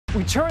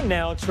We turn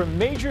now to a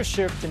major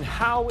shift in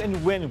how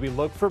and when we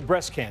look for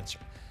breast cancer.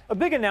 A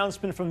big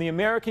announcement from the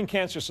American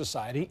Cancer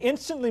Society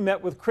instantly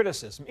met with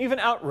criticism, even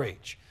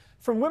outrage,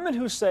 from women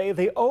who say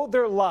they owe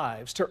their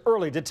lives to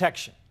early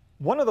detection.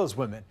 One of those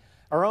women,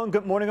 our own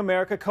Good Morning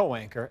America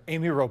co-anchor,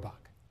 Amy Robach.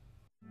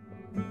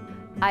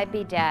 I'd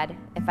be dead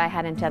if I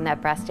hadn't done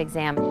that breast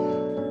exam.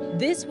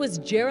 This was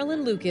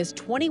Geraldine Lucas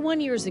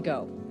 21 years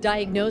ago,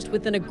 diagnosed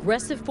with an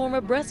aggressive form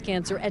of breast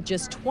cancer at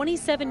just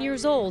 27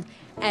 years old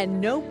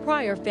and no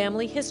prior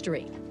family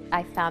history.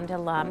 I found a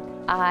lump.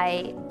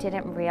 I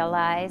didn't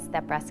realize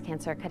that breast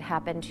cancer could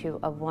happen to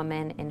a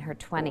woman in her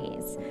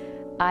 20s.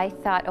 I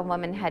thought a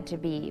woman had to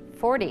be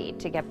 40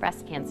 to get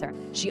breast cancer.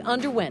 She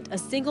underwent a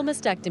single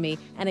mastectomy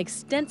and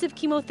extensive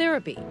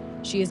chemotherapy.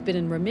 She has been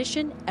in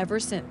remission ever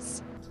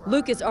since.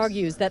 Lucas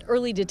argues that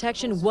early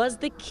detection was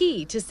the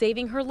key to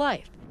saving her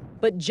life.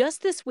 But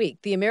just this week,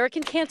 the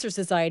American Cancer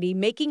Society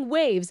making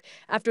waves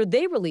after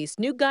they released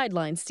new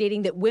guidelines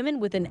stating that women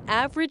with an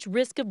average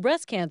risk of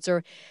breast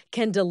cancer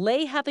can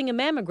delay having a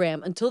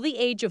mammogram until the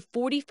age of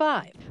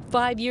 45,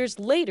 5 years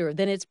later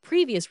than its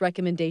previous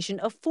recommendation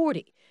of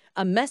 40.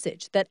 A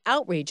message that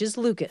outrages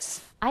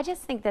Lucas. I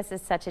just think this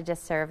is such a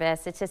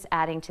disservice. It's just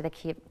adding to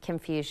the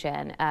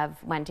confusion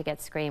of when to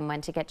get screened,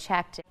 when to get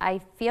checked. I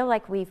feel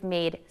like we've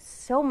made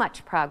so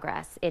much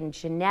progress in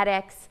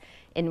genetics,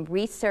 in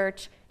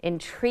research, in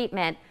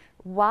treatment.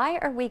 Why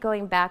are we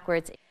going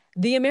backwards?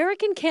 The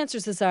American Cancer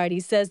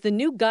Society says the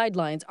new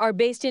guidelines are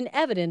based in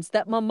evidence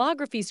that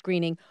mammography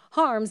screening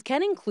harms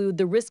can include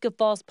the risk of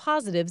false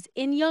positives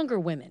in younger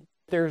women.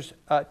 There's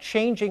a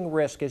changing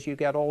risk as you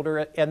get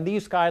older, and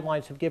these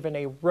guidelines have given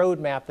a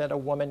roadmap that a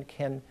woman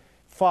can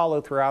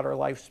follow throughout her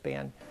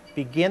lifespan.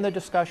 Begin the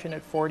discussion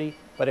at 40,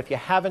 but if you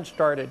haven't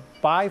started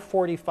by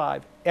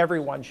 45,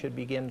 everyone should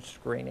begin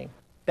screening.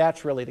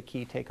 That's really the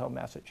key take-home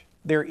message.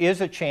 There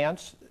is a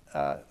chance,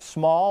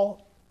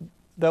 small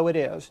though it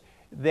is,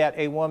 that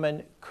a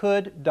woman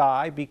could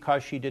die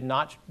because she did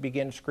not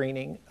begin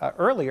screening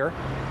earlier.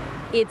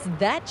 It's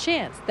that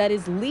chance that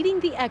is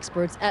leading the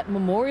experts at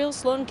Memorial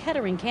Sloan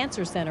Kettering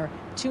Cancer Center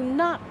to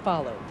not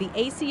follow the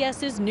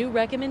ACS's new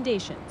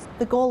recommendations.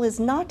 The goal is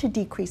not to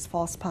decrease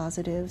false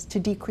positives, to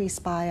decrease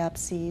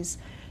biopsies.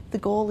 The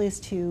goal is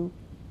to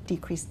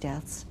decrease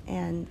deaths,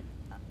 and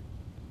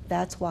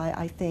that's why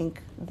I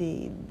think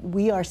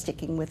we are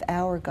sticking with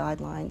our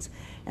guidelines,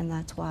 and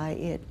that's why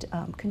it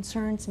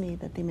concerns me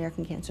that the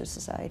American Cancer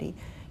Society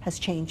has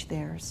changed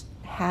theirs.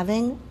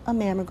 Having a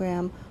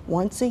mammogram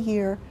once a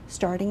year,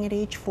 starting at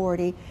age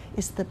 40,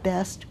 is the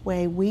best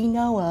way we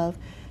know of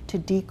to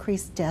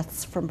decrease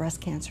deaths from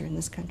breast cancer in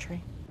this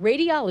country.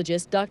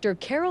 Radiologist Dr.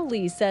 Carol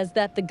Lee says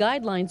that the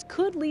guidelines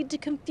could lead to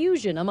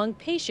confusion among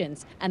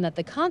patients and that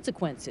the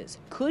consequences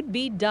could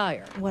be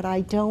dire. What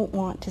I don't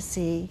want to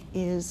see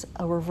is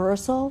a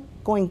reversal,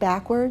 going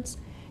backwards,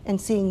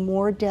 and seeing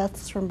more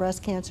deaths from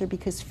breast cancer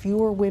because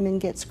fewer women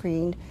get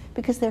screened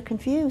because they're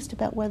confused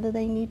about whether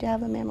they need to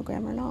have a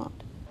mammogram or not.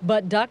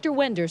 But Dr.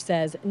 Wender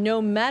says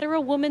no matter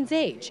a woman's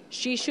age,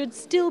 she should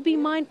still be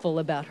mindful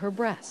about her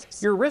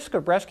breasts. Your risk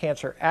of breast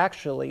cancer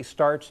actually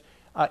starts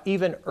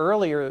even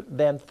earlier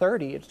than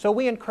 30. So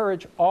we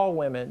encourage all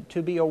women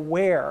to be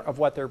aware of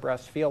what their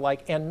breasts feel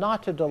like and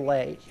not to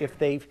delay. If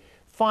they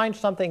find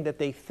something that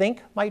they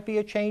think might be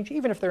a change,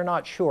 even if they're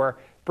not sure,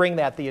 bring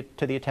that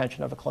to the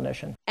attention of a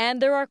clinician.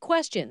 And there are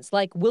questions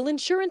like, will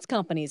insurance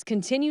companies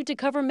continue to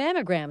cover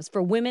mammograms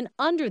for women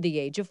under the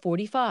age of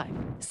 45?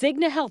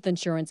 Cigna Health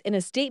Insurance in a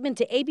statement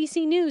to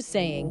ABC News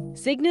saying,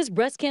 Cigna's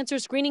breast cancer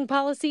screening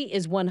policy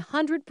is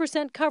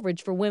 100%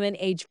 coverage for women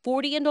age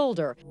 40 and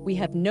older. We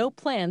have no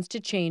plans to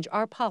change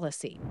our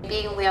policy.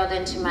 Being wheeled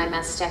into my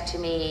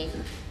mastectomy,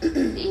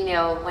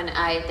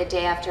 the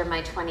day after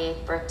my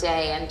 28th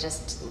birthday, and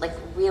just like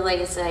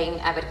realizing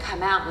I would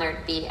come out and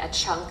there'd be a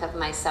chunk of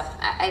myself.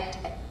 I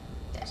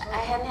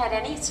hadn't had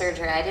any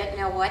surgery. I didn't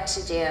know what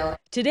to do.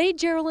 Today,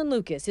 Geraldine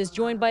Lucas is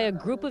joined by a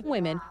group of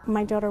women.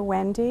 My daughter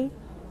Wendy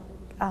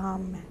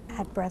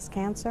had breast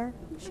cancer.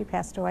 She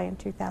passed away in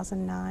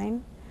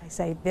 2009. I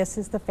say this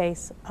is the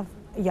face of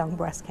young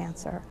breast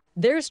cancer.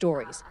 Their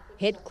stories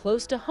hit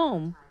close to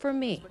home for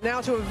me.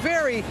 Now to a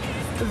very,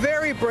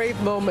 very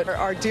brave moment.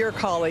 Our dear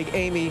colleague,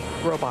 Amy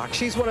Robach.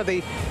 She's one of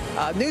the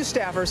new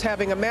staffers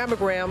having a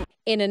mammogram.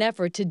 In an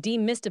effort to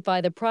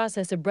demystify the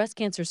process of breast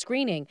cancer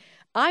screening,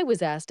 I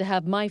was asked to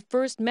have my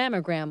first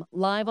mammogram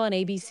live on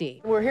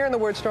ABC. We're hearing the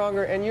word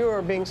stronger, and you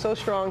are being so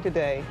strong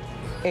today,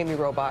 Amy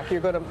Robach.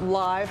 You're going to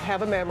live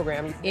have a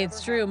mammogram.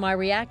 It's true. My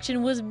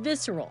reaction was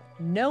visceral.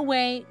 No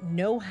way,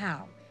 no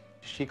how.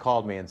 She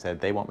called me and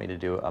said they want me to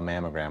do a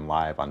mammogram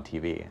live on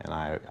TV, and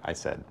I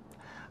said,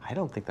 I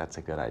don't think that's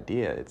a good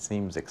idea. It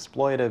seems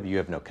exploitive. You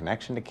have no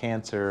connection to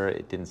cancer.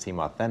 It didn't seem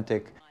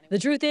authentic. The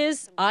truth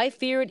is, I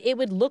feared it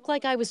would look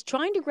like I was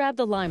trying to grab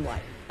the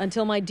limelight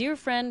until my dear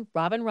friend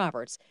Robin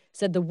Roberts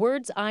said the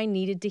words I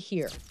needed to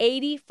hear.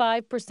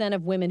 85%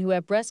 of women who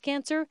have breast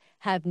cancer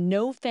have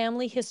no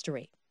family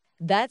history.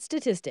 That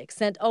statistic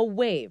sent a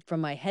wave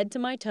from my head to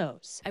my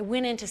toes. I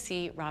went in to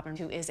see Robin,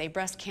 who is a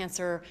breast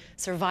cancer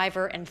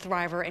survivor and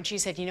thriver, and she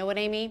said, you know what,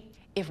 Amy?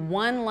 If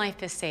one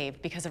life is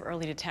saved because of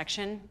early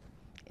detection,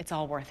 it's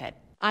all worth it.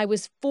 I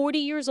was 40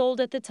 years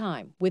old at the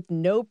time, with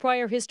no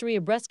prior history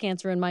of breast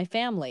cancer in my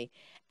family,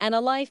 and a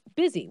life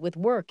busy with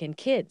work and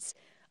kids.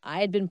 I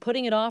had been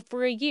putting it off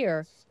for a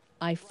year.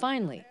 I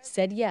finally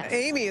said yes.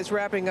 Amy is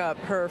wrapping up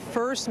her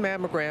first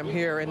mammogram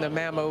here in the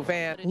Mammo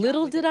van.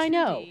 Little did I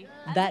know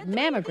that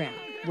mammogram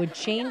would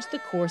change the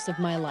course of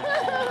my life.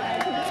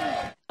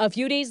 A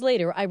few days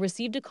later, I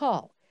received a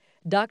call.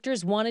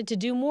 Doctors wanted to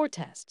do more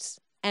tests,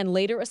 and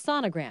later a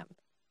sonogram.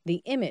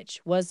 The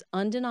image was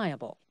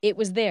undeniable. It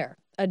was there,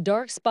 a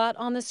dark spot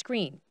on the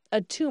screen,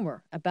 a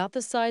tumor about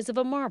the size of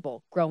a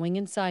marble growing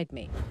inside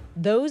me.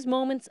 Those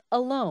moments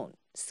alone,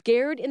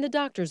 scared in the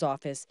doctor's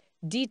office,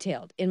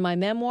 detailed in my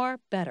memoir,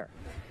 Better.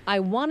 I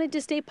wanted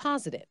to stay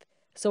positive,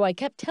 so I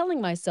kept telling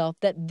myself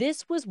that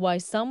this was why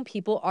some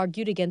people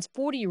argued against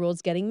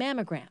 40-year-olds getting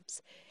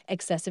mammograms.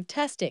 Excessive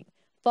testing,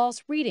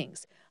 false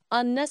readings,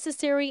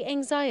 unnecessary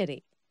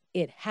anxiety.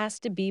 It has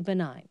to be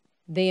benign.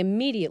 They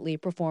immediately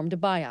performed a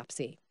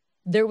biopsy.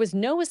 There was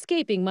no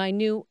escaping my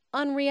new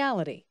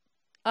unreality.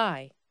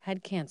 I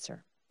had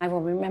cancer. I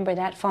will remember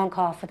that phone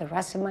call for the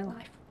rest of my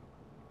life.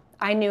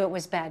 I knew it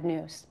was bad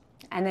news.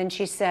 And then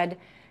she said,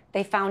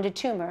 they found a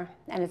tumor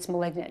and it's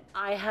malignant.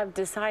 I have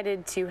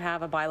decided to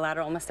have a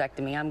bilateral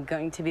mastectomy. I'm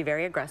going to be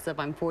very aggressive.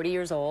 I'm 40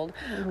 years old.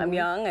 I'm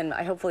young and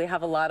I hopefully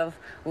have a lot of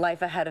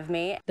life ahead of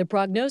me. The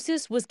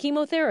prognosis was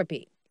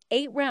chemotherapy,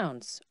 8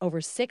 rounds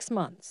over 6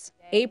 months.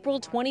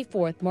 April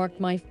 24th marked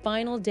my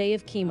final day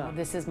of chemo.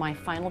 This is my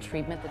final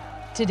treatment.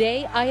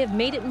 Today, I have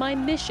made it my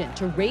mission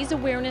to raise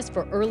awareness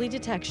for early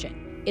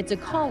detection. It's a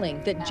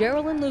calling that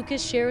Geraldine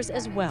Lucas shares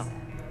as well.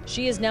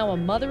 She is now a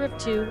mother of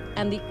 2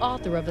 and the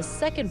author of a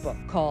second book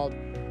called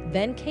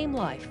Then Came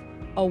Life,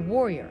 a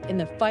warrior in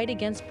the fight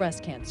against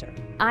breast cancer.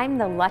 I'm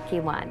the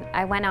lucky one.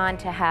 I went on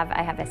to have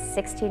a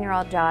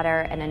 16-year-old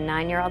daughter and a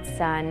 9-year-old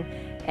son,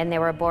 and they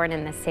were born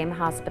in the same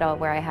hospital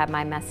where I had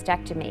my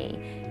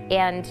mastectomy.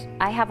 And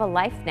I have a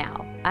life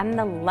now. I'm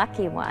the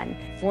lucky one.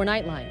 For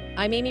Nightline,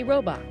 I'm Amy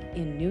Robach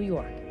in New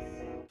York.